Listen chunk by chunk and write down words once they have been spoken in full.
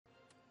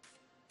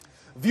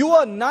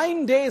Viewer,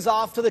 9 days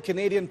after the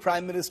Canadian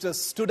Prime Minister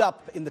stood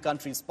up in the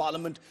country's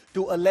parliament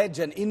to allege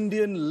an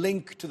Indian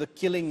link to the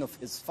killing of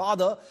his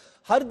father,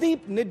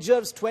 Hardeep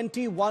Nijjar's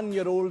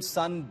 21-year-old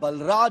son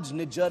Balraj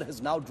Nijjar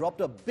has now dropped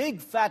a big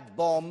fat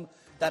bomb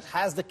that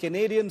has the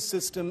Canadian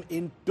system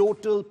in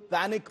total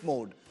panic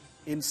mode.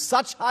 In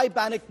such high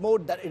panic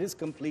mode that it is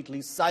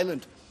completely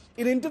silent.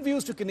 In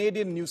interviews to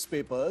Canadian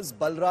newspapers,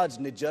 Balraj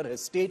Nijjar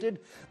has stated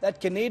that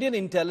Canadian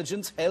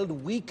intelligence held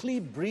weekly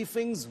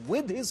briefings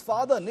with his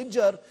father,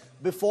 Nijjar,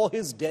 before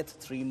his death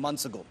 3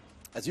 months ago.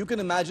 As you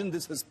can imagine,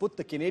 this has put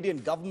the Canadian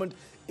government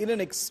in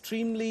an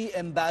extremely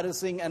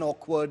embarrassing and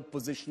awkward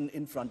position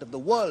in front of the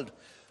world.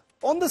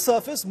 On the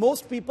surface,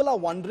 most people are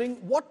wondering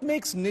what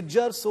makes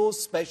Nijjar so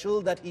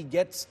special that he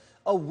gets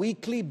a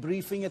weekly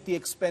briefing at the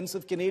expense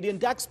of Canadian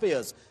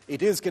taxpayers.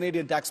 It is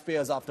Canadian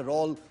taxpayers, after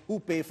all,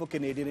 who pay for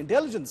Canadian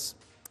intelligence.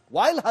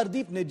 While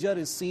Hardeep Nijjar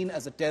is seen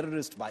as a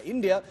terrorist by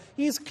India,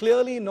 he is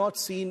clearly not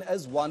seen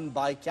as one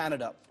by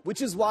Canada,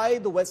 which is why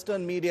the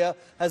Western media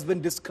has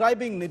been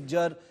describing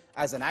Nijjar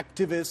as an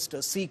activist,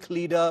 a Sikh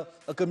leader,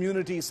 a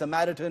community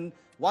Samaritan.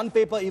 One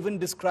paper even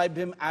described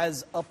him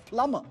as a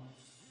plumber,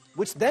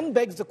 which then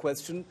begs the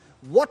question,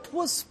 what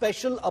was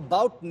special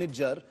about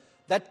Nijjar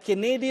that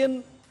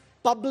Canadian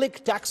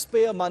public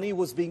taxpayer money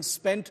was being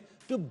spent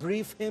to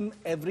brief him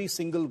every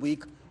single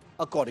week,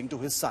 according to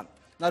his son?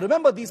 Now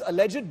remember, these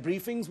alleged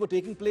briefings were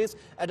taking place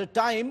at a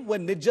time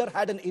when Nijjar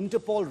had an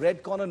Interpol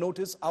Red Corner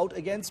notice out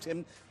against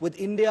him, with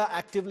India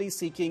actively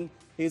seeking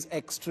his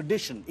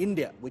extradition.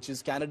 India, which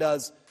is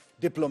Canada's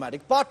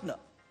diplomatic partner.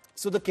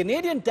 So the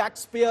Canadian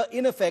taxpayer,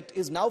 in effect,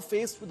 is now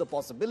faced with the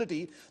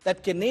possibility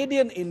that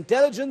Canadian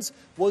intelligence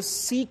was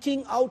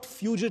seeking out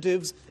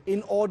fugitives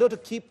in order to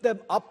keep them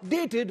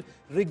updated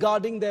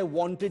regarding their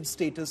wanted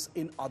status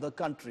in other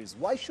countries.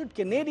 Why should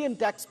Canadian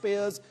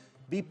taxpayers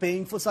be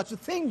paying for such a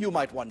thing, you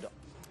might wonder?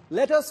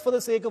 Let us, for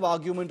the sake of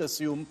argument,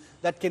 assume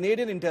that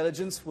Canadian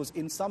intelligence was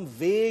in some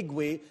vague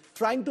way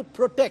trying to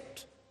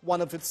protect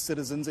one of its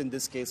citizens, in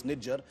this case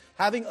Nijjar,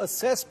 having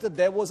assessed that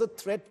there was a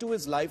threat to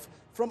his life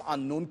from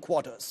unknown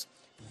quarters.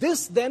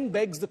 This then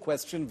begs the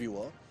question,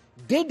 viewer,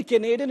 did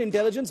Canadian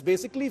intelligence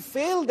basically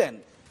fail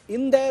then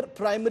in their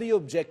primary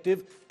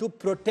objective to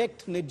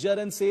protect Nijjar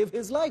and save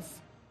his life?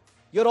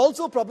 You're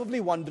also probably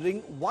wondering,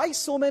 why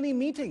so many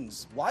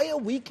meetings? Why a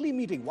weekly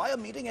meeting? Why a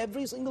meeting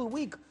every single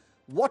week?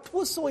 What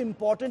was so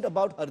important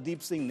about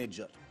Hardeep Singh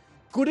Nijjar?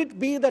 Could it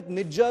be that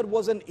Nijjar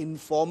was an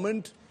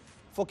informant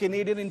for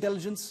Canadian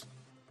intelligence?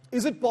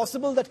 Is it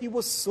possible that he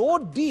was so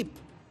deep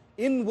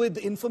in with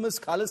infamous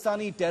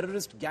Khalistani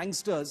terrorist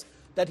gangsters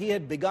that he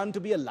had begun to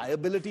be a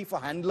liability for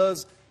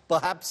handlers,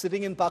 perhaps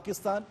sitting in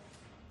Pakistan?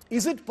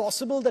 Is it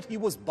possible that he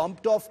was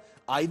bumped off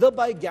either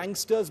by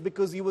gangsters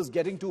because he was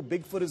getting too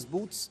big for his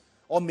boots,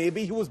 or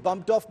maybe he was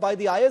bumped off by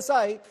the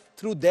ISI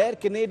through their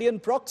Canadian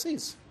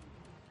proxies?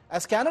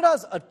 As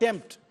Canada's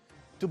attempt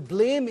to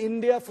blame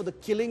India for the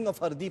killing of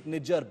Hardeep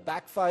Nijjar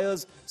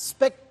backfires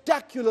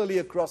spectacularly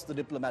across the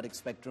diplomatic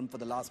spectrum for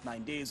the last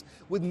 9 days,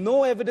 with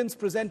no evidence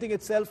presenting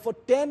itself for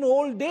 10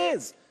 whole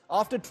days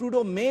after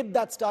Trudeau made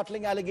that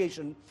startling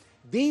allegation,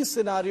 these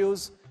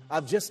scenarios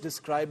I've just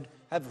described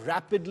have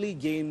rapidly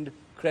gained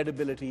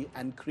credibility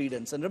and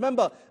credence. And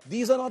remember,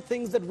 these are not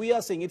things that we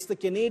are saying. It's the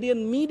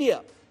Canadian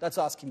media that's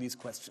asking these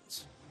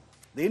questions.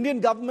 The Indian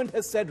government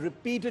has said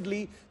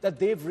repeatedly that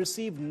they've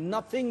received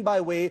nothing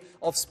by way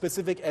of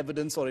specific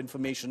evidence or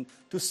information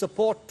to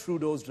support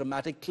Trudeau's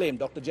dramatic claim.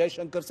 Dr.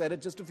 Jaishankar said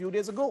it just a few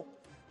days ago.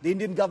 The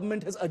Indian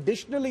government has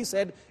additionally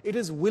said it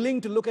is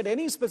willing to look at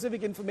any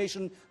specific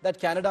information that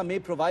Canada may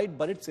provide,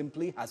 but it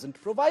simply hasn't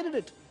provided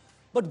it.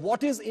 But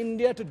what is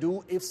India to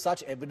do if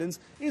such evidence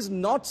is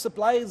not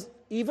supplied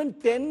even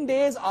 10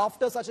 days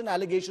after such an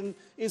allegation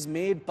is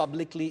made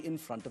publicly in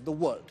front of the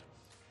world?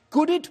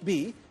 Could it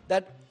be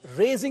that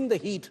raising the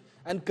heat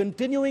and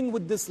continuing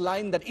with this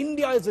line that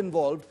India is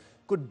involved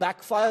could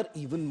backfire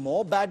even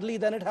more badly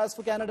than it has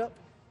for Canada?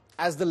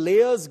 As the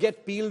layers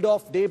get peeled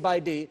off day by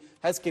day,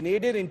 has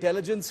Canadian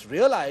intelligence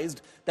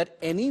realized that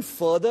any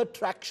further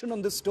traction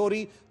on this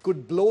story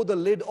could blow the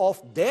lid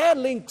off their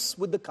links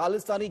with the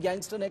Khalistani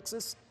gangster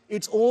nexus,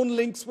 its own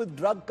links with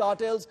drug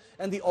cartels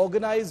and the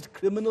organized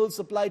criminal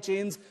supply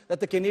chains that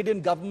the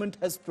Canadian government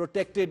has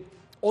protected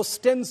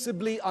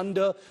ostensibly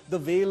under the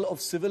veil of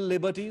civil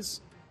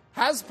liberties?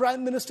 Has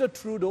Prime Minister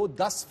Trudeau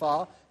thus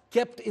far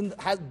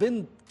has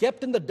been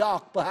kept in the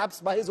dark,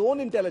 perhaps by his own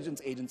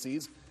intelligence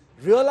agencies,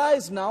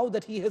 realized now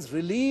that he has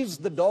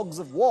released the dogs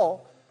of war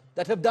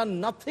that have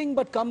done nothing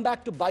but come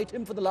back to bite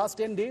him for the last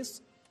 10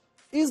 days?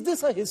 Is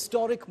this a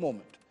historic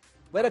moment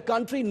where a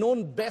country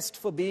known best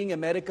for being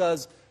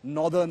America's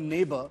northern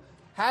neighbor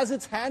has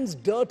its hands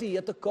dirty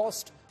at the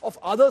cost of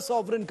other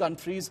sovereign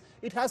countries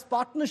it has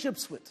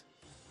partnerships with?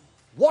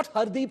 What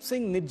Hardeep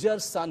Singh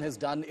Nijjar's son has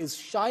done is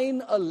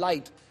shine a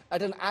light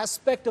at an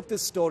aspect of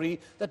this story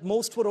that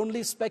most were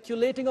only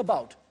speculating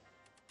about.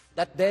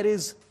 That there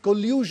is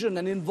collusion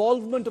and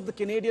involvement of the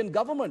Canadian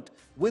government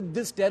with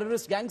this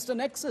terrorist gangster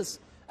nexus,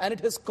 and it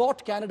has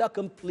caught Canada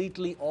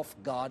completely off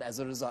guard as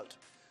a result.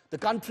 The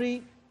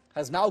country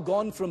has now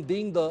gone from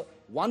being the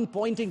one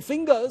pointing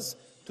fingers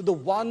to the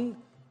one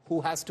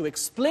who has to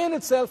explain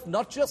itself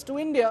not just to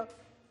India,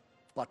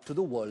 but to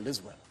the world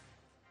as well.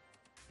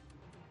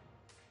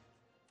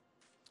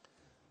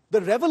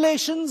 The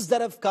revelations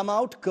that have come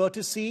out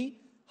courtesy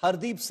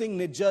Hardeep Singh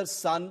Nijjar's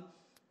son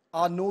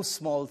are no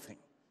small thing.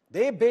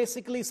 They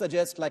basically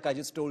suggest, like I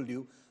just told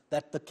you,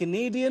 that the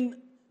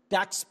Canadian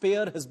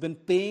taxpayer has been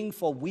paying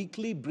for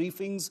weekly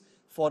briefings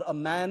for a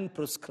man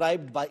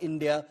prescribed by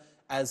India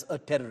as a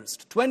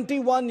terrorist.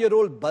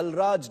 21-year-old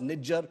Balraj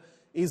Nijjar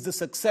is the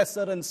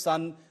successor and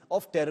son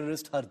of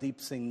terrorist Hardeep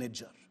Singh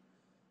Nijjar.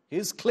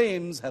 His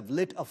claims have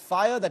lit a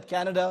fire that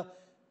Canada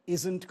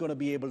isn't going to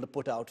be able to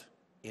put out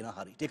in a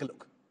hurry. Take a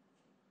look.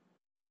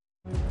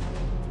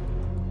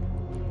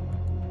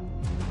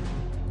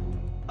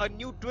 A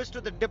new twist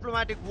to the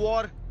diplomatic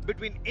war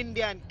between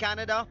India and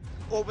Canada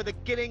over the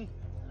killing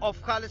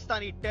of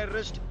Khalistani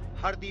terrorist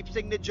Hardeep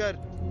Singh Nijjar.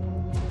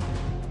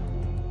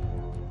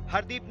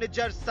 Hardeep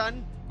Nijjar's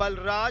son,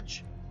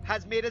 Balraj,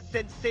 has made a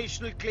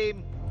sensational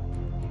claim.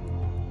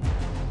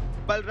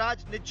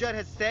 Balraj Nijjar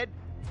has said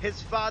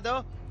his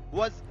father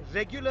was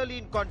regularly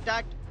in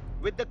contact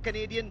with the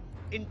Canadian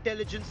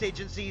intelligence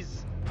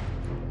agencies.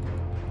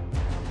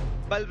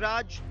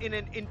 Balraj, in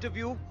an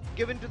interview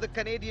given to the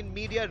Canadian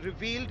media,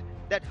 revealed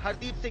that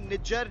Hardeep Singh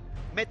Nijjar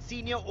met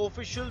senior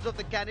officials of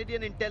the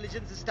Canadian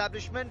intelligence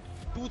establishment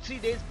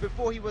 2-3 days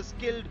before he was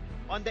killed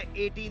on the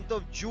 18th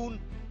of June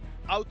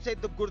outside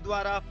the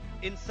Gurdwara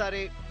in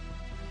Surrey.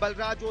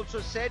 Balraj also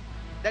said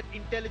that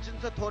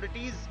intelligence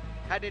authorities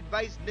had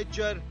advised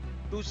Nijjar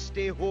to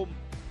stay home.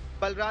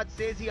 Balraj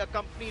says he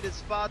accompanied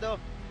his father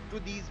to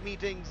these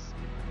meetings.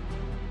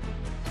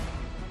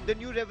 The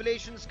new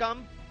revelations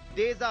come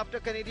days after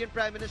Canadian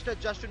Prime Minister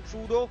Justin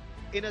Trudeau,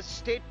 in a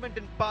statement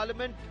in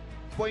Parliament,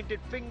 pointed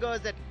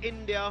fingers at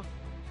India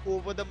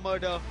over the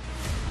murder.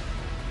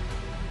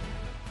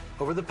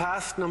 Over the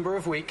past number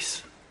of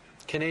weeks,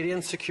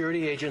 Canadian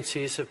security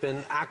agencies have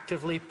been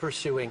actively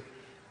pursuing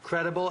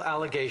credible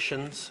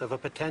allegations of a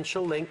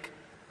potential link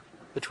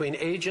between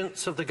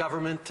agents of the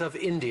government of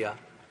India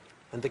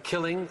and the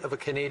killing of a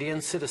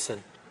Canadian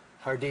citizen,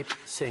 Hardeep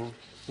Singh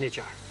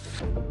Nijjar.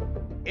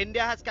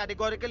 India has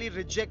categorically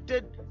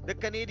rejected the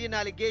Canadian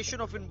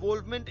allegation of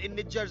involvement in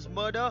Nijjar's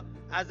murder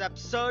as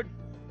absurd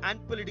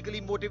and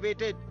politically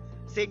motivated,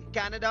 saying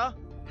Canada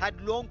had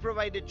long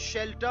provided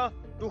shelter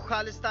to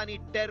Khalistani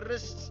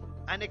terrorists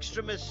and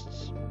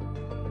extremists.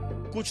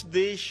 कुछ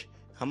देश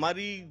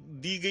हमारी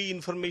दी गई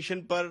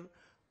information पर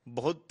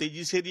बहुत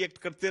तेजी से react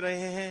करते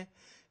रहे हैं,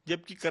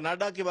 जबकि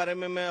कनाडा के बारे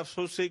में मैं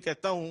अफसोस से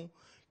कहता हूं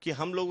कि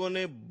हम लोगों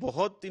ने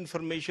बहुत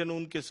इंफॉर्मेशन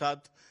उनके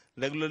साथ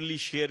रेगुलरली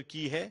शेयर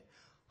की है,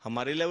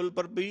 हमारे लेवल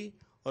पर भी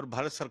और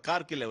भारत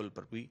सरकार के लेवल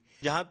पर भी।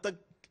 जहां तक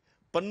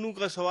पन्नू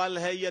का सवाल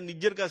है या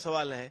निज्जर का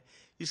सवाल है,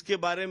 इसके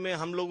बारे में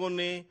हम लोगों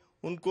ने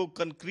उनको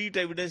कंक्रीट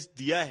एविडेंस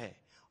दिया है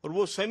और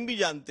वो स्वयं भी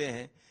जानते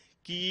हैं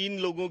कि इन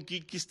लोगों की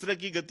किस तरह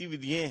की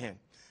गतिविधियां हैं,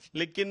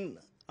 लेकिन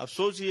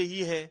अफसोस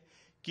यही है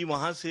कि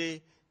वहां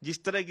से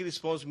जिस तरह की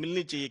रिस्पांस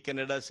मिलनी चाहिए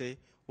कनाडा से,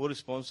 वो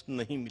रिस्पांस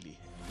नहीं मिली है।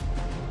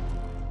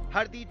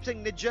 Hardeep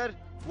Singh Nijjar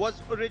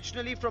was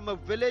originally from a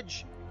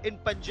village in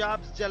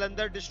Punjab's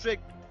Jalandhar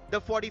district.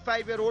 The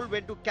 45-year-old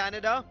went to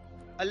Canada,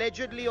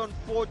 allegedly on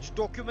forged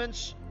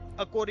documents,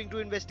 according to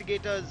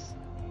investigators.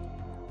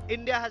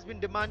 India has been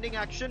demanding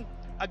action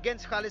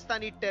against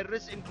Khalistani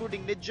terrorists,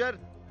 including Nijjar,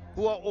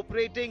 who are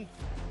operating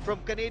from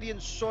Canadian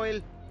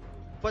soil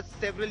for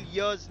several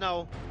years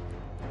now.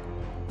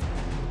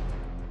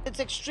 It's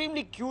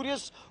extremely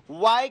curious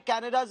why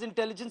Canada's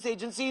intelligence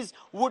agencies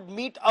would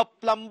meet a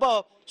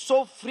plumber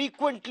so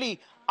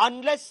frequently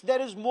unless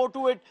there is more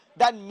to it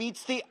than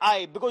meets the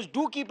eye. Because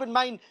do keep in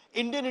mind,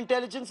 Indian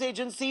intelligence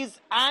agencies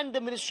and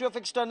the Ministry of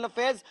External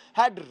Affairs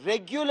had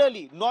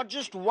regularly, not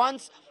just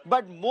once,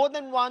 but more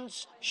than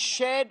once,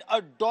 shared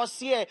a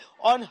dossier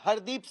on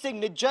Hardeep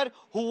Singh Nijjar,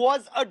 who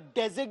was a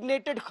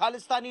designated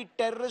Khalistani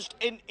terrorist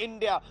in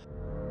India.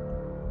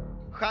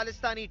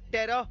 Khalistani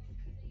terror,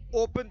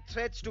 open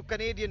threats to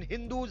Canadian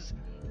Hindus,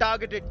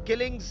 targeted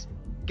killings,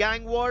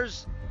 gang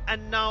wars,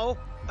 and now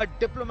a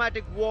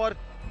diplomatic war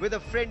with a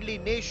friendly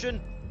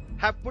nation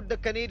have put the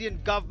Canadian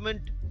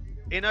government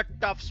in a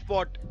tough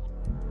spot.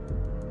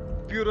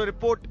 Bureau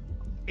Report,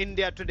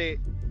 India Today.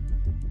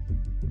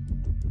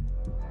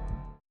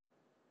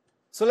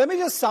 So let me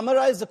just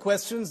summarize the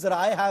questions that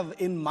I have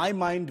in my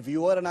mind,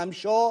 viewer, and I'm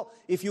sure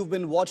if you've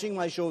been watching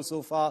my show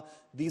so far,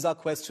 these are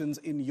questions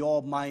in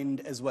your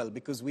mind as well,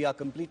 because we are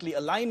completely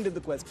aligned in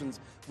the questions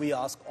we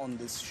ask on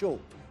this show.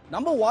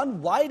 Number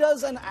one, why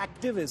does an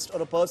activist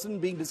or a person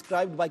being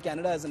described by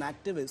Canada as an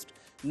activist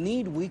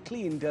need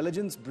weekly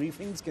intelligence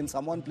briefings? Can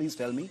someone please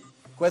tell me?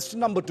 Question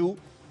number two,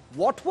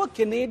 what were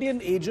Canadian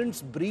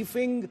agents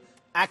briefing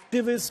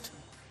activist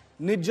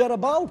Nijjar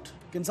about?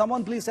 Can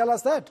someone please tell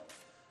us that?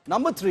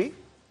 Number three,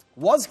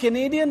 was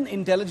Canadian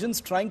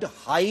intelligence trying to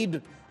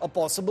hide a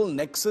possible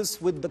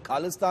nexus with the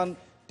Khalistan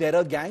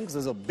terror gangs?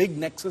 There's a big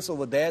nexus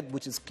over there,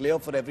 which is clear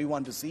for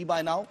everyone to see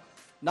by now.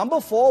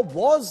 Number four,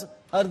 was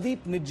Hardeep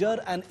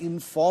Nijjar an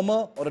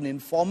informer or an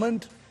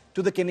informant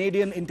to the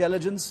Canadian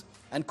intelligence?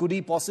 And could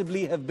he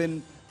possibly have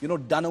been,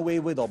 done away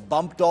with or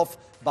bumped off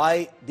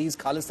by these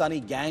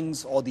Khalistani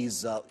gangs or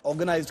these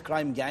organized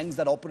crime gangs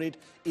that operate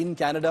in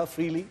Canada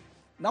freely?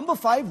 Number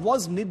 5,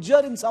 was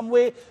Nijjar in some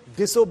way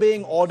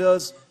disobeying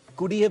orders?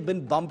 Could he have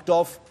been bumped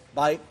off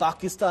by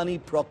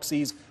Pakistani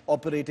proxies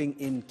operating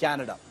in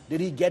Canada?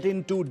 Did he get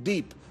in too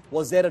deep?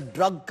 Was there a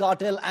drug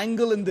cartel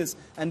angle in this?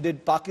 And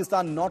did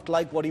Pakistan not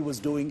like what he was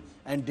doing?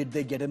 And did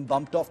they get him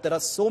bumped off? There are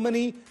so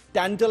many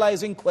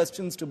tantalizing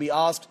questions to be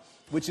asked,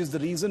 which is the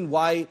reason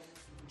why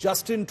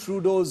Justin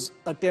Trudeau's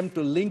attempt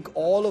to link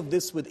all of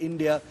this with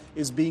India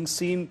is being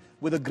seen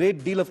with a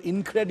great deal of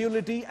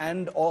incredulity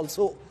and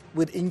also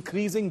with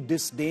increasing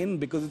disdain,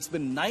 because it's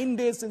been 9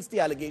 days since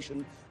the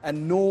allegation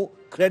and no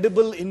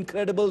credible,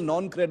 incredible,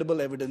 non-credible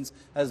evidence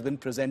has been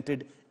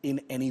presented in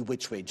any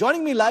which way.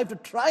 Joining me live to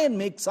try and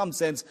make some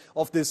sense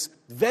of this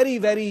very,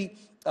 very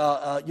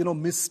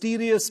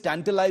mysterious,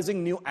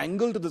 tantalizing new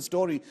angle to the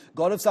story,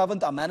 Gaurav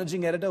Sawant, our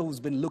managing editor, who's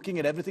been looking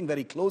at everything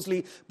very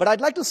closely. But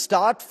I'd like to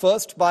start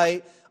first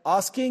by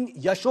asking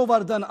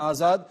Yashovardhan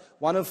Azad,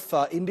 one of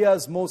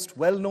India's most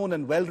well-known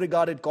and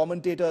well-regarded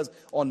commentators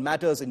on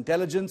matters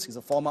intelligence. He's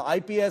a former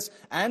IPS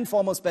and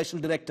former Special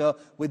Director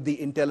with the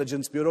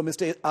Intelligence Bureau.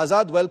 Mr.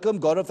 Azad, welcome.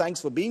 Gaurav,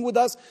 thanks for being with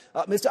us.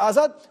 Mr.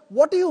 Azad,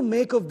 what do you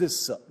make of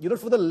this?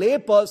 For the lay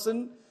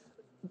person,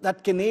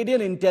 that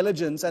Canadian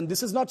intelligence, and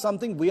this is not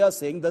something we are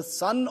saying, the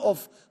son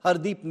of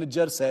Hardeep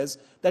Nijjar says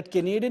that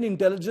Canadian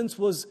intelligence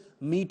was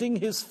meeting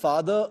his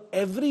father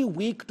every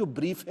week to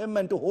brief him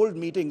and to hold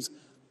meetings.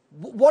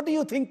 What do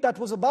you think that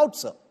was about,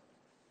 sir?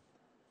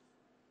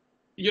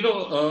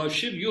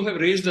 Shiv, you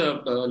have raised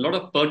a lot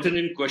of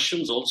pertinent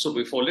questions also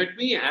before. Let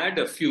me add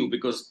a few,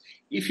 because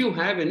if you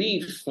have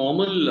any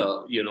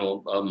formal,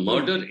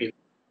 murder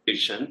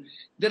investigation,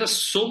 there are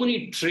so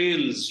many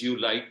trails you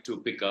like to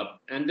pick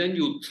up and then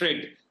you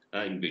thread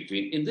in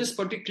between. In this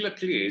particular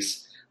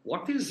case,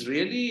 what is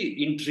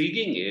really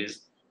intriguing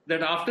is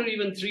that after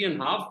even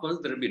 3.5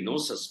 months, there have been no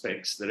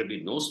suspects, there have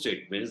been no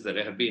statements,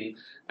 there have been,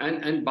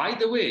 and by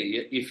the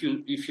way, if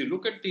you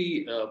look at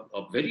the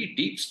a very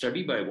deep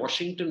study by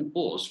Washington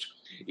Post,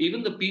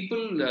 even the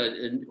people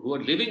who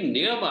are living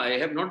nearby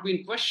have not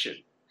been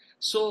questioned.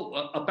 So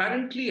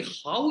apparently,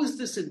 how is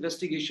this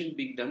investigation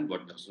being done?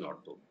 What does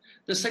not know.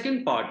 The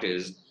second part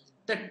is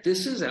that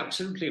this is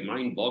absolutely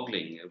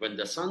mind-boggling when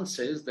the son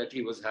says that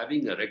he was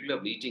having a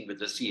regular meeting with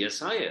the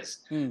CSIS.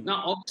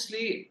 Now,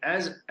 obviously,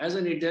 as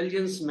an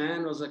intelligence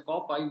man or as a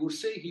cop, I would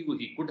say he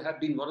could have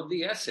been one of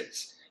the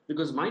assets.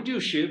 Because mind you,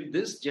 Shiv,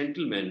 this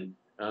gentleman,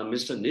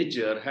 Mr.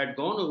 Nijjar, had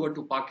gone over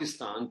to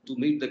Pakistan to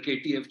meet the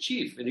KTF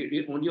chief. And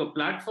on your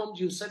platforms,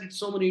 you said it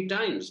so many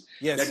times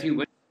that he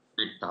went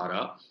to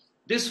Tara.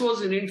 This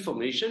was an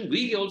information.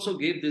 We also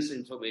gave this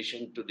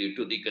information to the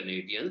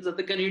Canadians, and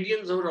the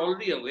Canadians were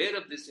already aware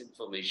of this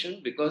information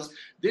because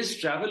this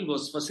travel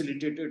was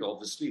facilitated,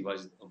 obviously,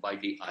 by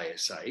the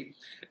ISI.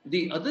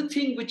 The other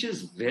thing which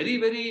is very,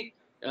 very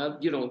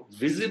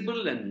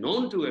visible and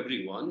known to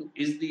everyone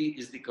is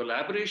the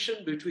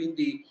collaboration between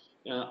the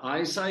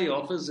ISI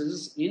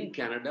offices in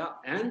Canada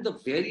and the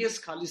various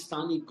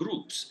Khalistani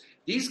groups.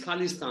 These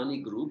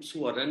Khalistani groups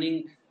who are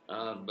running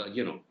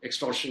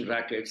extortion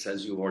rackets,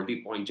 as you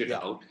already pointed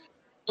out,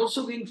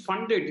 also being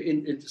funded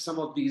in some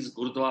of these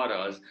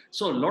gurdwaras.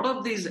 So a lot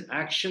of these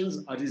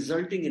actions are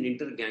resulting in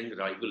inter-gang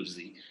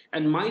rivalry.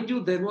 And mind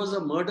you, there was a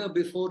murder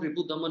before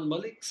Ripu Daman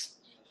Malik's.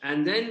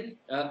 And then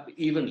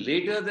even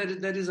later,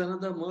 there is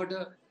another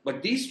murder.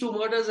 But these two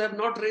murders have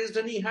not raised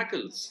any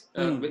hackles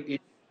in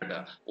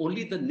Canada.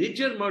 Only the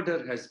Nijjar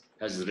murder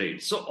has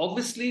raised. So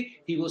obviously,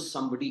 he was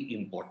somebody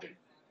important.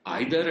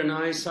 Either an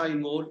ISI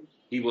mole.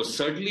 He was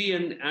certainly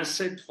an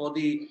asset for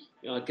the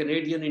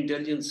Canadian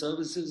intelligence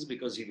services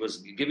because he was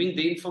giving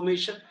the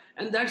information,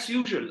 and that's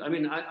usual. I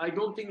mean, I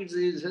don't think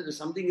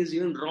something is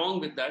even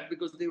wrong with that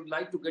because they would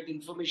like to get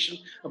information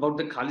about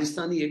the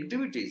Khalistani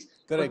activities.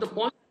 Correct. But the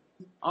point,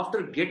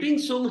 after getting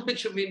so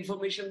much of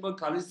information about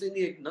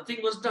Khalistani, nothing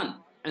was done.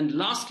 And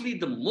lastly,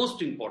 the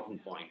most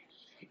important point,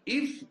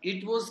 if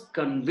it was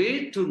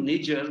conveyed to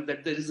Nijjar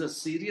that there is a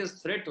serious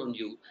threat on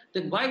you,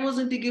 then why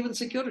wasn't he given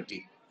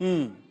security?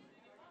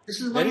 This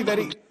is very,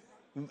 very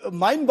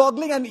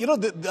mind-boggling. And,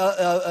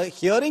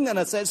 hearing an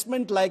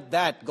assessment like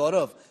that,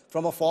 Gaurav,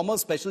 from a former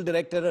Special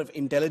Director of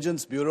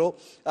Intelligence Bureau,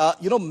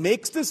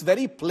 makes this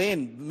very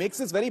plain, makes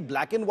this very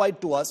black and white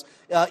to us,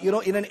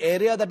 in an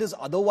area that is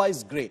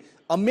otherwise grey.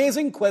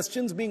 Amazing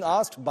questions being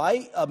asked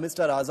by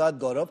Mr. Azad,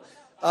 Gaurav.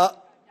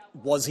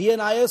 Was he an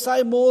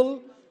ISI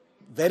mole?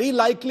 Very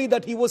likely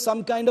that he was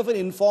some kind of an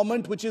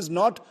informant, which is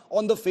not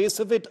on the face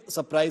of it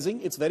surprising.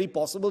 It's very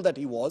possible that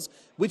he was,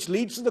 which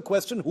leads to the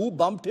question, who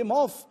bumped him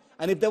off?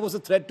 And if there was a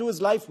threat to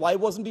his life, why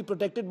wasn't he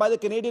protected by the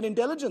Canadian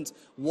intelligence?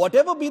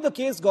 Whatever be the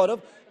case,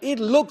 Gaurav, it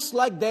looks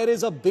like there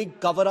is a big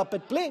cover-up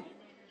at play.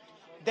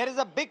 there is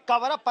a big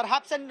cover-up,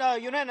 perhaps an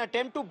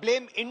attempt to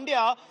blame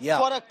India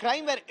for a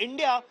crime where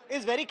India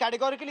is very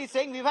categorically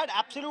saying we've had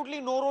absolutely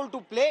no role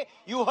to play.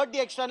 You heard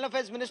the External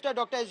Affairs Minister,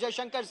 Dr. S.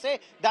 Jaishankar, say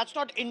that's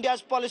not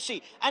India's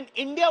policy. And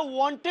India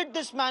wanted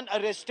this man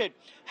arrested.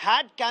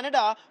 Had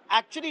Canada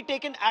actually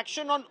taken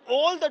action on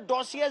all the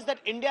dossiers that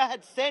India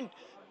had sent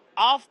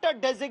after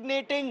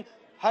designating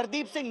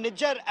Hardeep Singh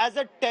Nijjar as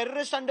a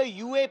terrorist under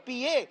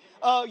UAPA,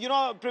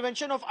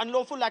 Prevention of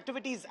Unlawful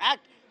Activities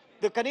Act,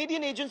 the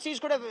Canadian agencies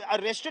could have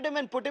arrested him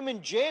and put him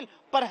in jail.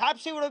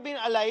 Perhaps he would have been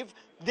alive.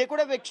 They could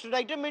have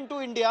extradited him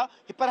into India.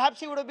 Perhaps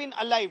he would have been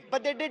alive.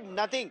 But they did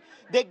nothing.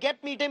 They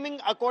kept meeting him,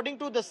 according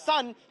to The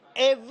Sun,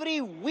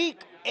 every week.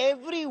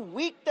 Every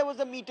week there was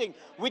a meeting,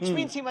 which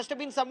means he must have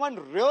been someone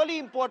really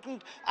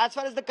important as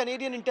far as the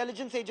Canadian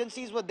intelligence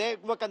agencies were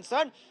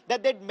concerned,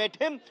 that they'd met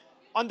him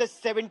on the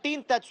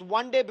 17th. That's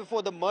one day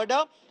before the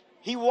murder.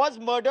 He was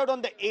murdered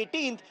on the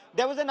 18th.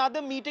 There was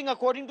another meeting,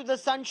 according to The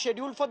Sun,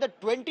 scheduled for the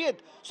 20th.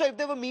 So if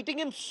they were meeting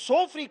him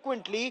so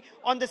frequently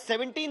on the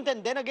 17th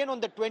and then again on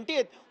the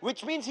 20th,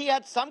 which means he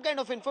had some kind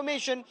of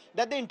information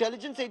that the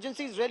intelligence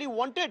agencies really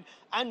wanted.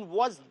 And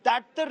was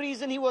that the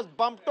reason he was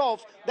bumped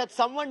off, that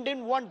someone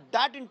didn't want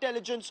that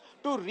intelligence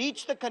to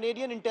reach the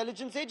Canadian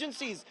intelligence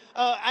agencies?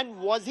 And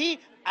was he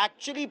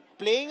actually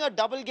playing a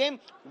double game,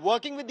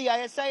 working with the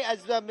ISI, as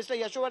Mr.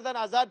 Yashovardhan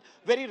Azad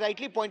very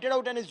rightly pointed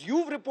out, and as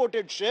you've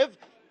reported, Shiv?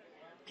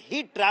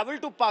 He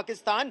travelled to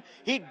Pakistan,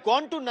 he'd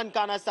gone to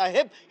Nankana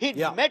Sahib, he'd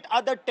met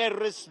other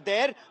terrorists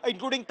there,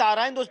 including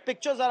Tara, and those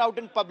pictures are out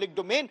in public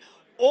domain.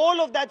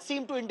 All of that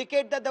seemed to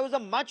indicate that there was a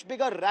much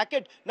bigger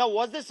racket. Now,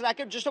 was this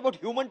racket just about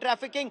human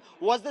trafficking?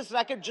 Was this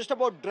racket just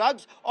about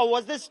drugs? Or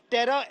was this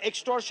terror,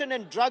 extortion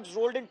and drugs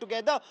rolled in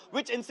together?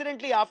 Which,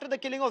 incidentally, after the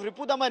killing of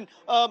Ripu Daman,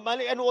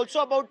 and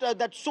also about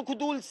that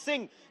Sukhdev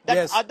Singh,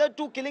 that other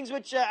two killings,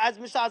 which, as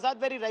Mr. Azad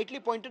very rightly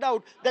pointed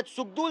out, that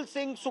Sukhdev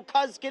Singh,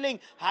 Sukha's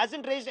killing,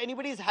 hasn't raised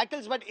anybody's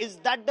hackles. But is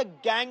that the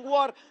gang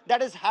war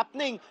that is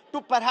happening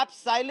to perhaps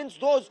silence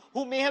those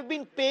who may have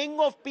been paying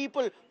off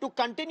people to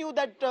continue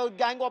that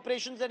gang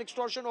operations and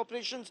extortion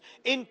operations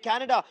in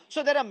Canada?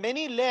 So there are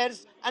many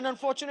layers and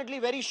unfortunately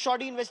very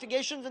shoddy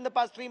investigations in the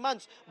past 3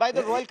 months by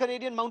the Royal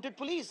Canadian Mounted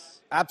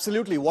Police.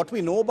 Absolutely. What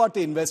we know about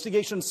the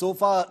investigation so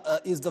far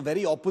is the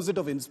very opposite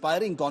of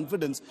inspiring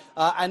confidence.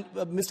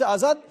 Mr.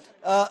 Azad,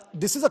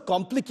 this is a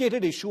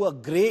complicated issue, a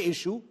grey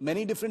issue,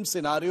 many different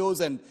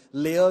scenarios and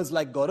layers,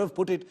 like Gaurav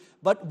put it.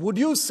 But would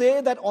you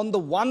say that on the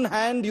one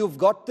hand, you've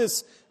got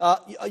this,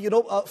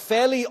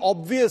 fairly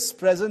obvious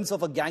presence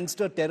of a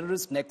gangster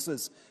terrorist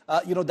nexus,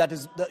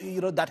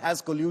 that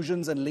has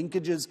collusions and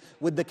linkages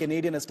with the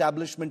Canadian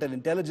establishment and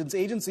intelligence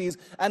agencies.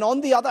 And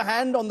on the other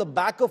hand, on the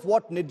back of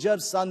what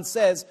Nijjar's son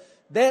says,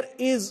 there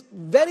is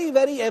very,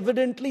 very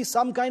evidently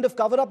some kind of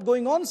cover-up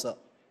going on, sir.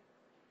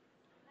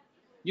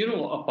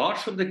 Apart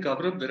from the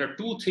cover-up, there are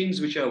two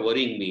things which are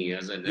worrying me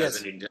as an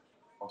Indian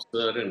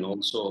officer and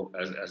also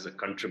as a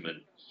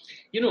countryman.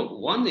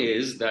 One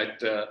is that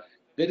there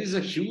is a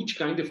huge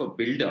kind of a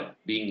build-up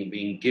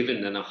being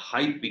given and a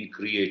hype being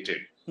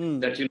created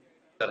that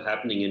are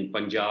happening in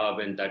Punjab,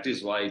 and that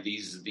is why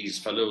these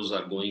fellows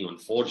are going on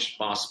forged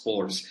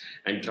passports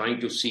and trying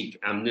to seek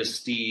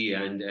amnesty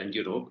and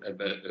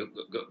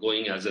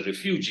going as a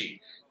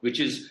refugee, which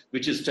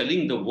is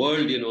telling the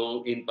world,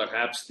 in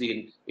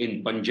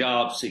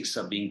Punjab, Sikhs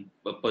are being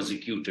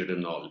persecuted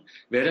and all.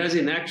 Whereas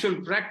in actual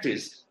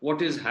practice,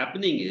 what is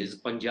happening is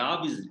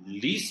Punjab is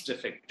least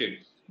affected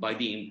by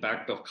the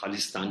impact of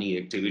Khalistani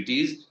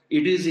activities.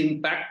 It is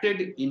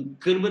impacted in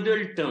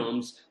criminal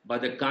terms by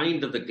the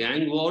kind of the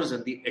gang wars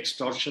and the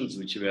extortions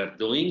which we are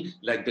doing,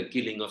 like the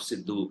killing of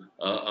Sidhu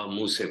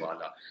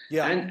Moosewala.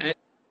 And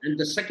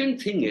the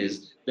second thing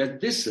is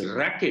that this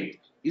racket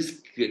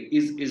is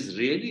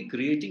really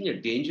creating a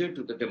danger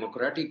to the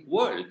democratic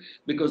world,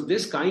 because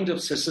this kind of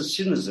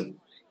secessionism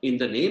in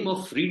the name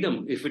of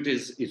freedom, if it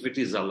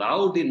is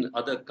allowed in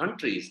other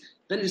countries,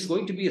 then it's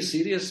going to be a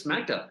serious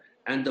matter.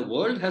 And the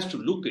world has to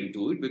look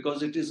into it,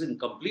 because it is in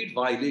complete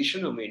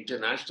violation of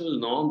international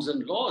norms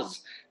and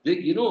laws.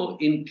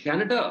 In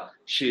Canada,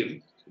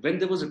 Shiv, when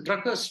there was a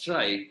trucker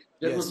strike,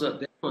 there was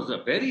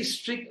a very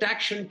strict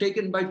action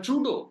taken by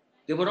Trudeau.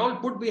 They were all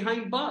put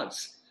behind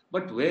bars.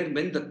 But when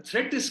the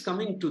threat is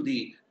coming to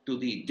the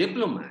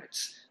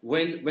diplomats,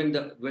 when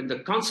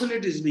the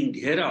consulate is being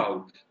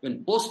out,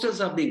 when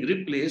posters are being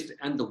replaced,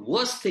 and the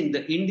worst thing,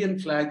 the Indian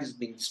flag is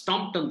being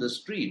stomped on the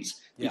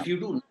streets, if you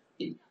do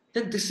nothing,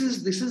 then this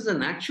is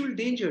an actual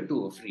danger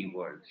to a free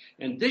world.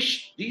 And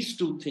these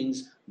two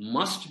things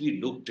must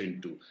be looked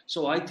into.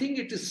 So I think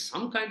it is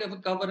some kind of a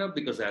cover-up,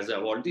 because as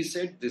I've already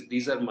said,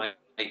 these are my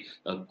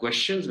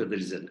questions, whether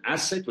it's an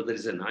asset, whether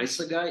it's an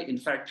ISA guy. In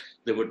fact,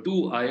 there were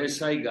two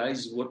ISI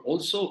guys who were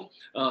also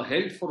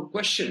held for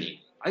questioning.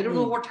 I don't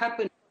know what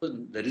happened.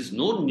 There is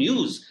no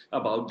news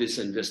about this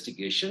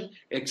investigation,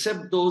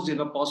 except those in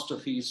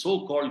apostrophe,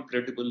 so-called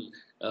credible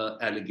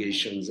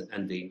allegations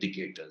and the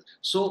indicators.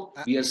 So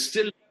we are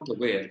still not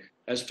aware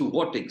as to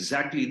what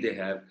exactly they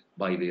have.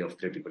 by way of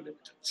credible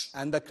evidence.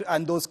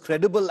 And those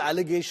credible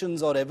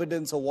allegations or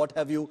evidence or what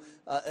have you,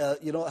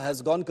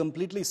 has gone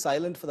completely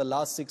silent for the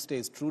last 6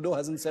 days. Trudeau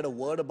hasn't said a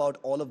word about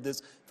all of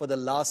this for the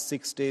last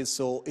 6 days.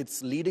 So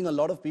it's leading a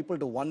lot of people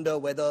to wonder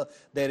whether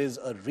there is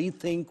a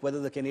rethink,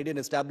 whether the Canadian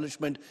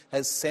establishment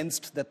has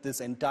sensed that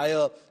this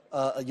entire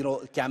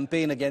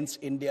campaign against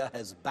India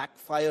has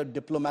backfired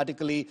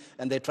diplomatically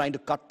and they're trying to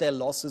cut their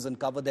losses and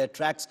cover their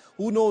tracks.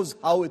 Who knows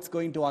how it's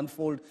going to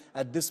unfold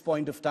at this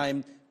point of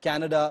time.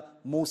 Canada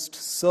most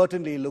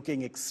certainly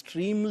looking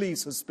extremely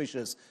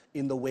suspicious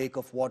in the wake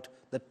of what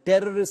the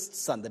terrorist's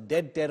son, the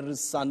dead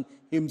terrorist's son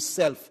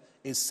himself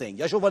is saying.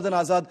 Yashovardhan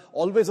Azad,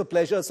 always a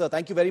pleasure, sir.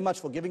 Thank you very much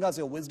for giving us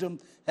your wisdom.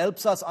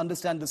 Helps us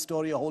understand the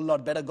story a whole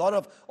lot better.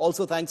 Gaurav,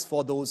 also thanks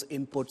for those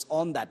inputs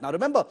on that. Now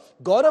remember,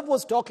 Gaurav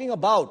was talking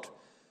about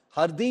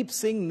Hardeep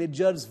Singh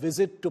Nijjar's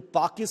visit to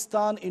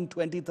Pakistan in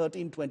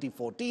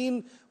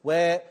 2013-2014,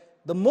 where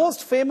the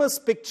most famous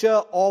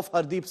picture of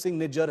Hardeep Singh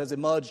Nijjar has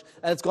emerged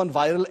and it's gone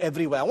viral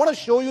everywhere. I want to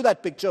show you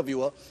that picture,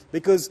 viewer,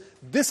 because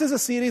this is a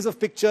series of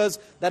pictures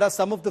that are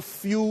some of the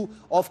few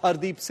of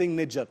Hardeep Singh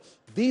Nijjar.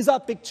 These are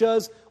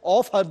pictures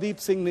of Hardeep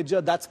Singh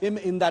Nijjar. That's him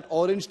in that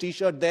orange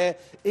t-shirt there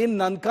in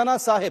Nankana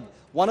Sahib,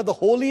 one of the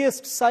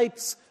holiest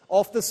sites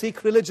of the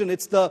Sikh religion.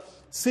 It's the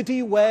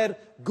city where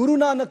Guru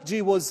Nanak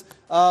Ji was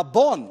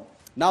born.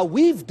 Now,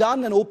 we've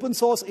done an open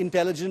source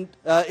intelligence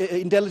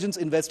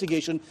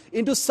investigation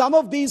into some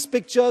of these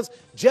pictures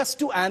just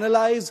to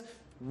analyze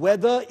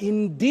whether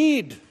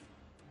indeed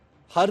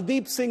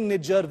Hardeep Singh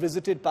Nijjar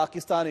visited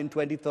Pakistan in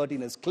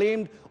 2013 as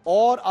claimed,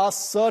 or are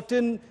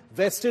certain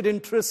vested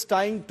interests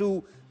trying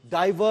to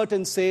divert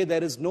and say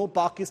there is no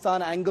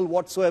Pakistan angle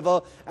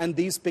whatsoever and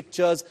these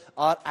pictures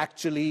are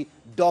actually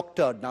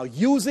doctored. Now,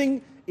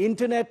 using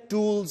internet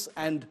tools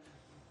and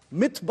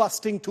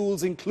myth-busting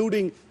tools,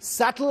 including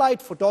satellite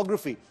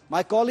photography,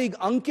 my colleague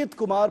Ankit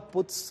Kumar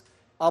puts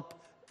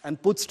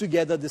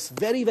together this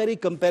very, very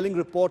compelling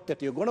report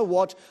that you're going to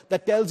watch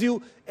that tells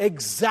you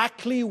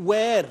exactly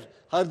where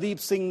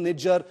Hardeep Singh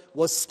Nijjar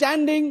was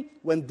standing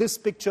when this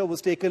picture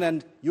was taken,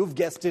 and you've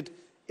guessed it,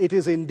 it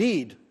is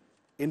indeed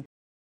in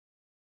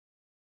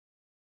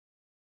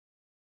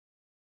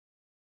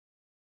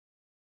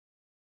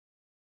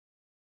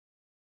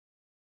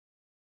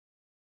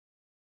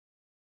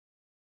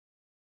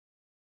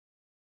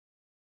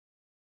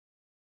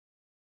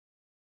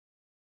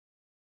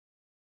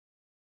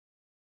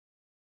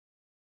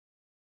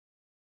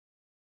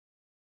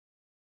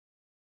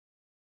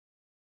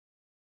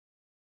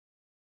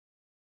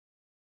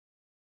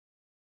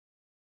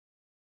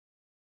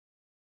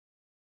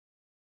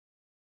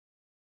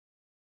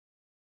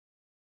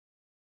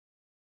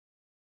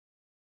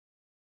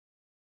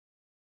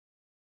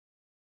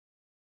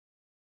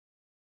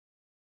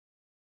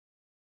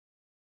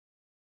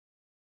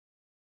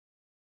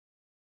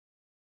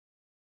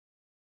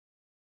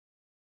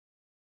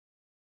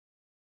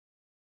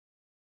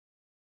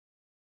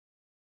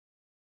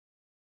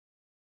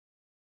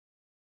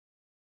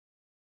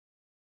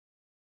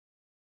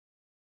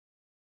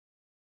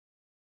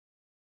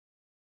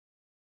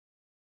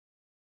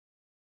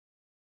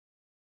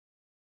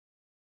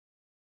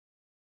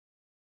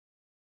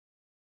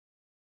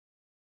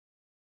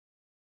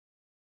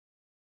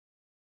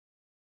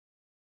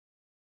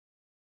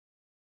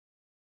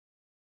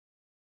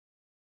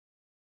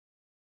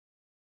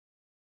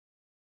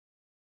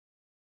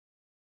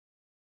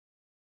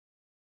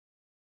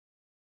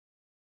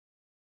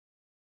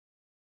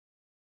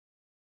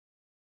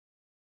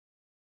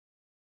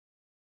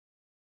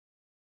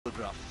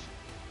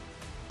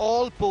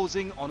all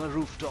posing on a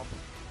rooftop.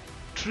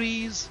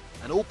 Trees,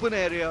 an open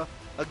area,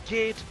 a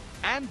gate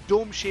and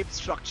dome-shaped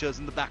structures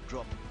in the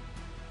backdrop.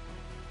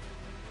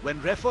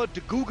 When referred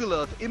to Google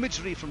Earth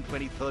imagery from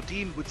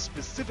 2013 with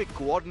specific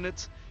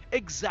coordinates,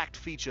 exact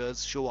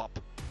features show up.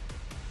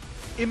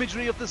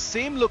 Imagery of the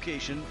same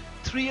location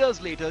 3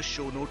 years later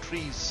show no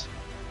trees.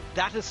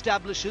 That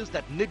establishes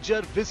that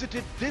Nijjar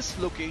visited this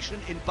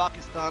location in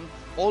Pakistan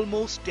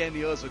almost 10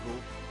 years ago,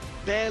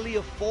 barely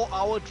a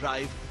 4-hour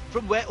drive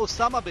from where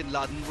Osama bin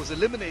Laden was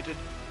eliminated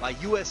by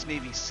US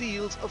Navy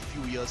SEALs a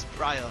few years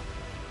prior.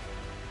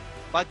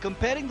 By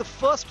comparing the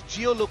first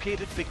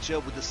geolocated picture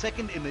with the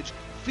second image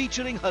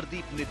featuring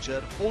Hardeep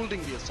Nijjar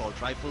holding the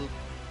assault rifle,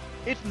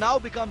 it now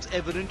becomes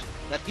evident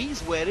that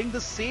he's wearing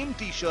the same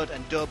t-shirt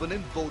and turban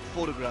in both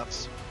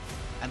photographs.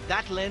 And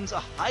that lends a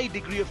high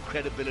degree of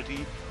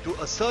credibility to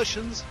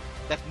assertions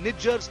that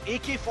Nijjar's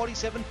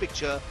AK-47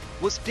 picture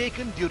was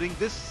taken during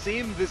this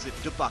same visit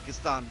to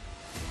Pakistan.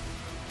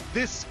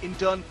 This in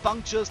turn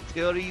punctures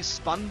theories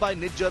spun by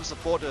Nijjar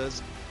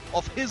supporters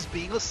of his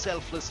being a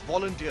selfless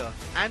volunteer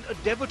and a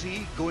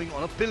devotee going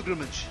on a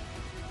pilgrimage.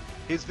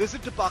 His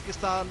visit to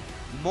Pakistan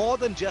more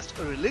than just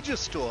a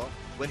religious tour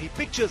when he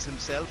pictures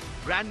himself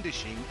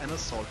brandishing an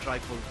assault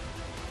rifle.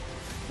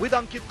 With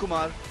Ankit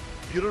Kumar,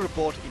 Bureau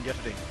Report, India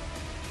Today.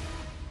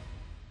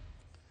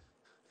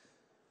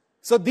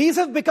 So these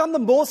have become the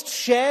most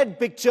shared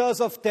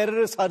pictures of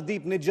terrorist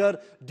Hardeep Nijjar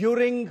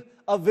during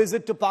a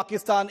visit to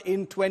Pakistan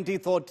in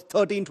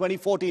 2013,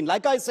 2014.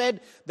 Like I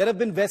said, there have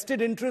been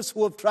vested interests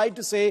who have tried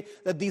to say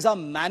that these are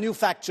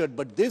manufactured.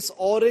 But this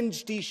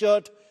orange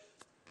T-shirt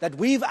that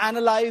we've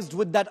analyzed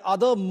with that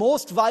other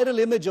most viral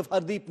image of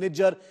Hardeep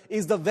Nijjar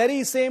is the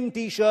very same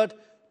T-shirt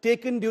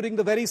taken during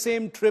the very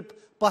same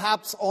trip,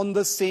 perhaps on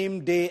the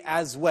same day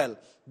as well.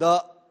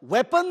 The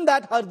weapon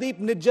that Hardeep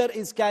Nijjar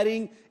is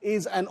carrying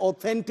is an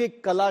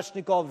authentic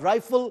Kalashnikov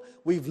rifle.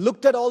 We've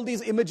looked at all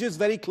these images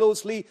very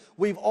closely.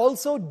 We've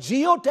also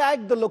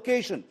geotagged the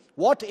location.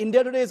 What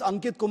India Today's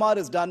Ankit Kumar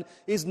has done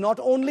is not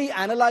only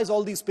analyze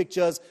all these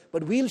pictures,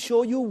 but we'll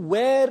show you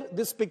where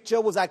this picture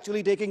was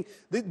actually taking.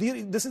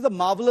 This is the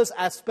marvelous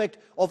aspect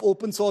of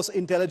open source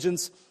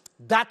intelligence.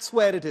 That's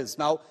where it is.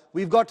 Now,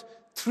 we've got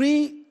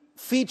 3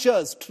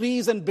 features,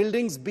 trees and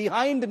buildings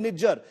behind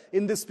Nijjar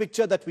in this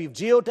picture that we've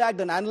geotagged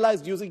and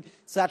analyzed using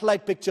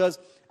satellite pictures.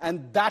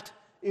 And that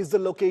is the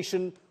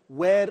location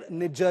where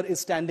Nijjar is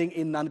standing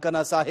in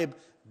Nankana Sahib.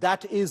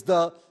 That is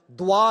the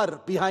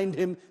Dwar behind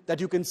him that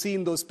you can see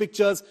in those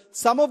pictures.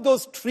 Some of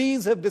those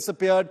trees have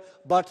disappeared,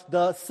 but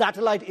the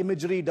satellite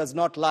imagery does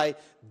not lie.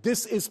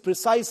 This is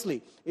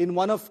precisely in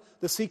one of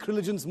the Sikh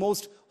religion's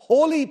most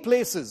holy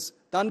places,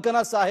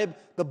 Nankana Sahib,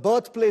 the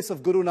birthplace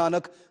of Guru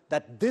Nanak,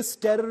 that this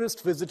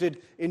terrorist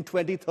visited in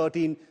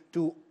 2013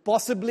 to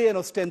possibly and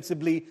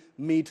ostensibly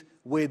meet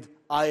with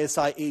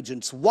ISI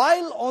agents.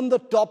 While on the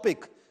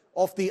topic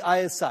of the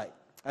ISI,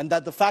 and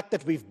that the fact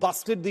that we've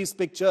busted these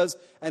pictures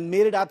and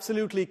made it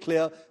absolutely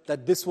clear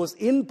that this was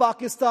in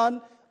Pakistan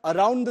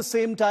around the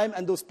same time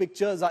and those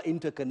pictures are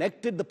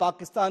interconnected, the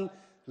Pakistan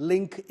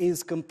link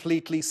is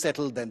completely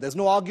settled then. There's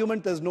no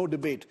argument, there's no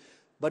debate.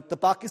 But the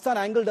Pakistan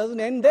angle doesn't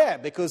end there,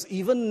 because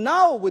even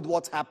now with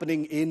what's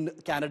happening in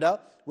Canada,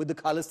 with the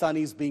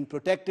Khalistanis being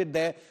protected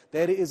there,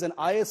 there is an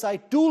ISI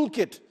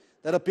toolkit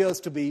that appears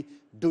to be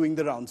doing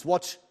the rounds.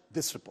 Watch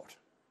this report.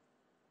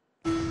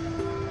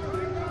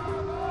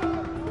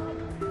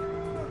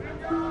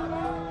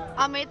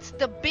 Amidst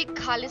the big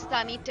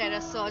Khalistani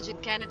terror surge in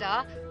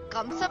Canada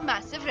comes a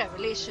massive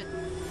revelation.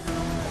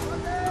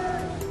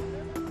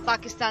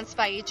 Pakistan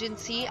spy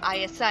agency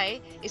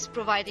ISI is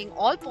providing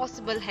all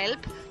possible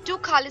help to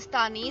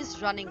Khalistanis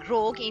running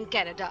rogue in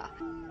Canada.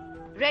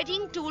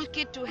 Readying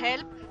toolkit to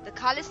help the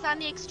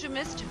Khalistani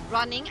extremist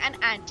running an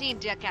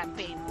anti-India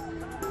campaign.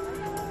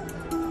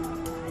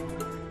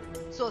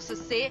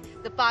 Sources say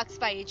the Pak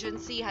spy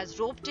agency has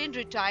roped in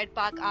retired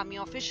Pak Army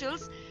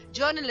officials,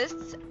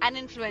 journalists and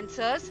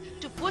influencers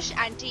to push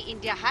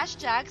anti-India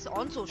hashtags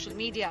on social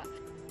media.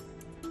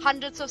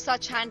 Hundreds of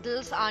such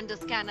handles are under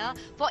scanner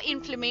for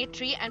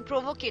inflammatory and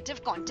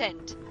provocative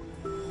content.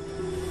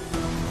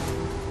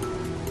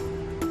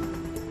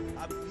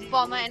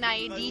 Former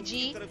NIA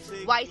DG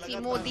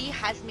YC Modi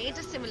has made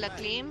a similar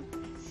claim,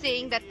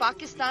 saying that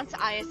Pakistan's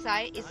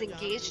ISI is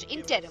engaged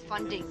in terror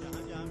funding.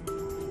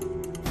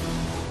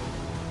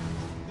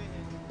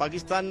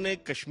 Pakistan ने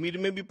कश्मीर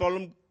में भी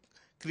problem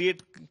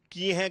create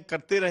किए हैं,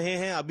 करते रहे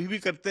हैं, अभी भी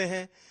करते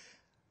हैं।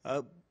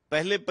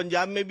 पहले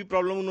पंजाब में भी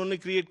प्रॉब्लम उन्होंने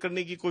क्रिएट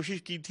करने की कोशिश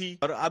की थी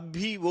और अब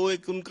भी वो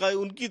एक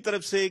उनकी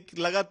तरफ से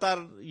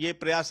लगातार ये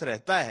प्रयास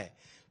रहता है,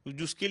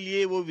 जिसके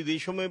लिए वो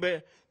विदेशों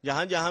में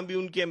जहां जहां भी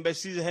उनकी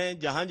एम्बेसीज हैं,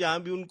 जहां जहां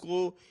भी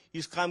उनको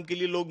इस काम के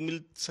लिए लोग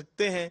मिल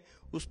सकते हैं,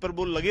 उस पर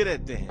वो लगे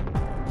रहते हैं।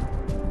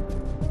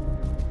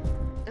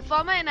 The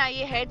former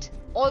NIA head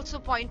also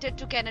pointed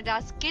to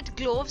Canada's kid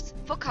gloves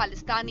for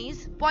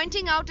Khalistanis,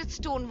 pointing out its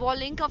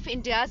stonewalling of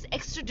India's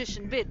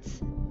extradition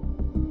bids.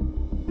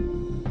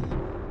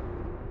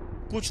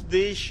 कुछ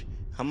देश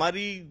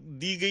हमारी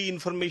दी गई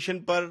इंफॉर्मेशन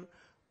पर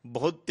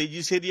बहुत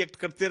तेजी से रिएक्ट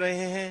करते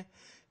रहे हैं,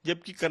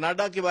 जबकि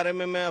कनाडा के बारे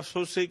में मैं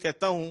अफसोस से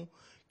कहता हूं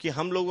कि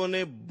हम लोगों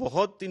ने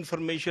बहुत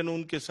इंफॉर्मेशन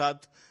उनके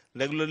साथ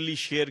रेगुलरली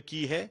शेयर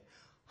की है,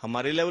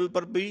 हमारे लेवल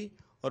पर भी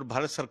और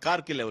भारत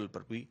सरकार के लेवल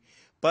पर भी।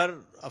 पर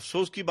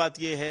अफसोस की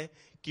बात यह है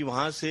कि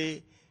वहां से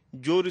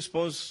जो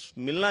रिस्पांस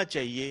मिलना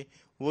चाहिए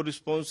वो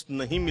रिस्पांस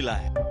नहीं मिला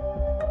है।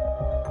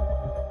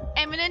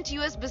 Eminent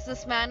US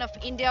businessman of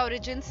India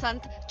origin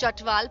Sant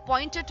Chatwal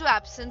pointed to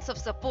absence of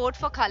support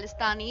for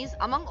Khalistanis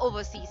among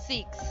overseas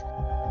Sikhs.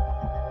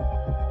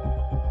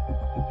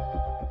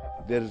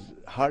 There is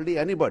hardly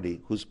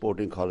anybody who's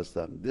supporting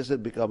Khalistan. This has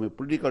become a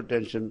political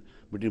tension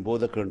between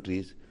both the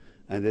countries,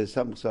 and there's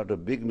some sort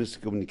of big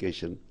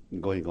miscommunication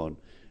going on,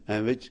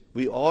 and which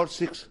we all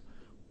Sikhs,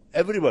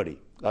 everybody,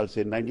 I'll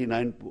say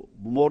 99,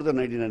 more than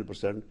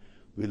 99%,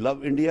 we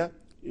love India.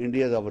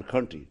 India is our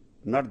country,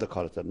 not the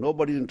Khalistan.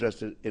 Nobody is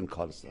interested in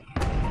Khalistan.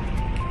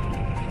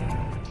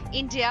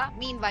 India,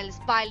 meanwhile, is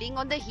piling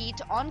on the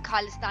heat on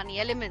Khalistani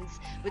elements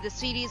with a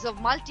series of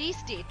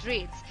multi-state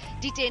raids,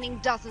 detaining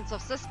dozens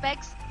of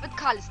suspects with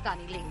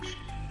Khalistani links.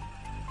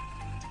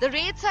 The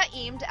raids are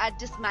aimed at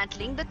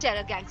dismantling the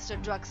terror gangster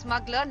drug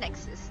smuggler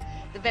nexus,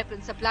 the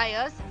weapon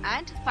suppliers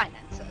and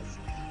financiers.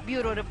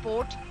 Bureau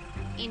Report,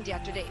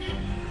 India Today.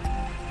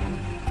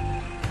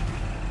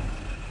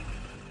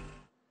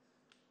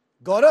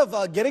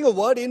 Gaurav, getting a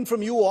word in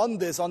from you on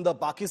this, on the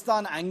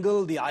Pakistan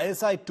angle, the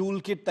ISI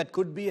toolkit that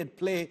could be at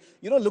play.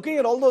 You know, looking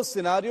at all those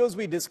scenarios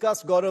we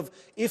discussed, Gaurav,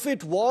 if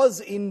it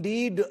was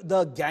indeed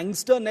the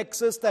gangster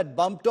nexus that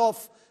bumped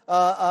off,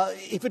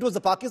 if it was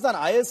the Pakistan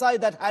ISI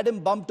that had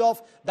him bumped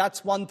off,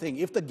 that's one thing.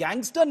 If the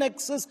gangster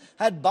nexus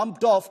had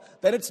bumped off,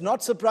 then it's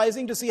not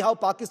surprising to see how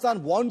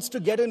Pakistan wants to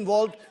get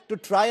involved to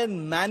try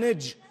and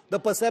manage the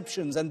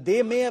perceptions. And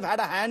they may have had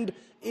a hand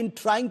in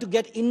trying to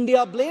get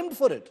India blamed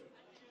for it.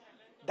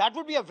 That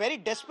would be a very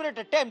desperate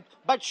attempt.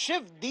 But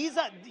Shiv, these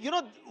are, you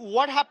know,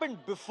 what happened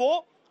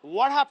before,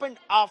 what happened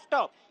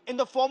after, in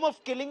the form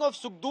of killing of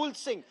Sukhdev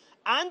Singh,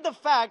 and the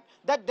fact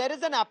that there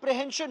is an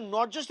apprehension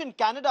not just in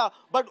Canada,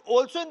 but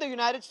also in the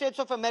United States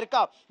of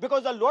America,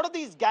 because a lot of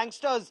these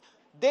gangsters,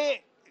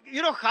 they,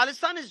 you know,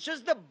 Khalistan is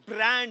just the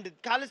brand.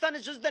 Khalistan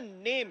is just the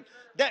name.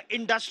 The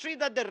industry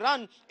that they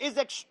run is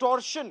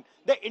extortion.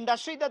 The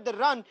industry that they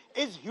run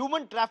is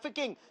human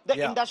trafficking.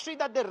 The industry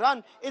that they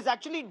run is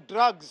actually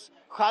drugs.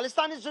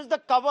 Khalistan is just the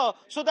cover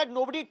so that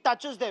nobody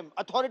touches them.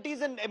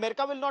 Authorities in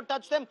America will not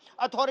touch them.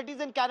 Authorities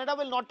in Canada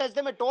will not touch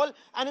them at all.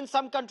 And in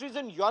some countries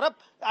in Europe,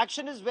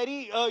 action is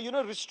very,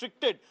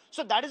 restricted.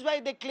 So that is why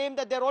they claim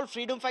that they're all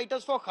freedom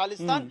fighters for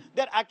Khalistan.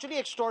 They're actually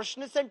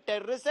extortionists and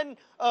terrorists and,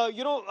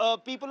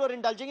 people who are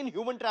indulging in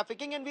human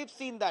trafficking. And we've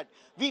seen that.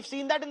 We've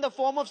seen that in the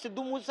form of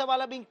Sidhu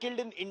Moosewala being killed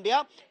in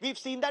India. We've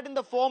seen that in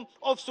the form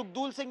of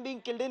Sukhdev Singh being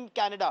killed in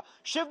Canada.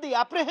 Shiv, the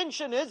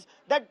apprehension is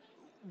that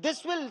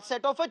this will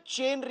set off a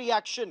chain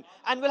reaction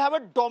and will have a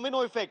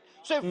domino effect.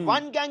 So if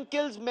one gang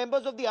kills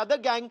members of the other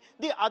gang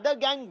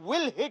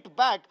will hit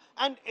back,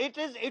 and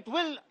it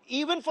will,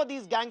 even for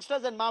these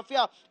gangsters and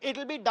mafia, it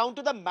will be down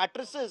to the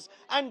mattresses,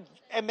 and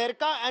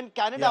America and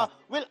Canada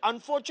will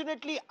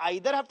unfortunately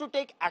either have to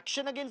take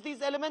action against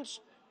these elements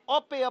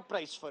or pay a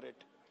price for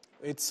it.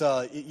 It's,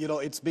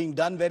 it's being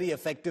done very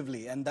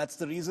effectively, and that's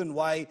the reason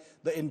why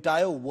the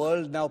entire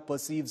world now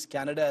perceives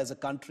Canada as a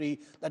country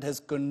that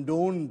has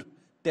condoned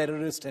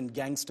terrorist and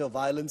gangster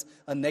violence.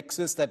 A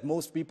nexus that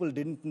most people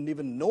didn't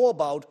even know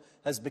about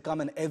has become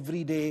an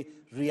everyday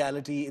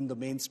reality in the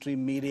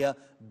mainstream media.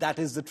 That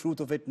is the truth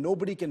of it.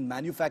 Nobody can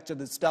manufacture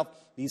this stuff.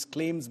 These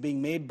claims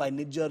being made by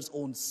Nijjar's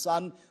own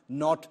son,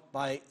 not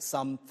by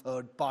some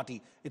third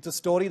party. It's a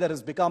story that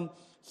has become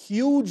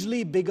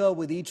hugely bigger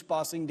with each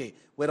passing day.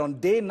 We're on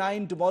day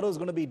 9, tomorrow is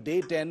going to be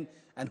day 10,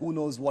 and who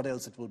knows what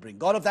else it will bring.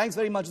 Gaurav, thanks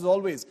very much as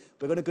always.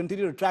 We're going to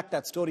continue to track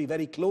that story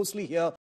very closely here.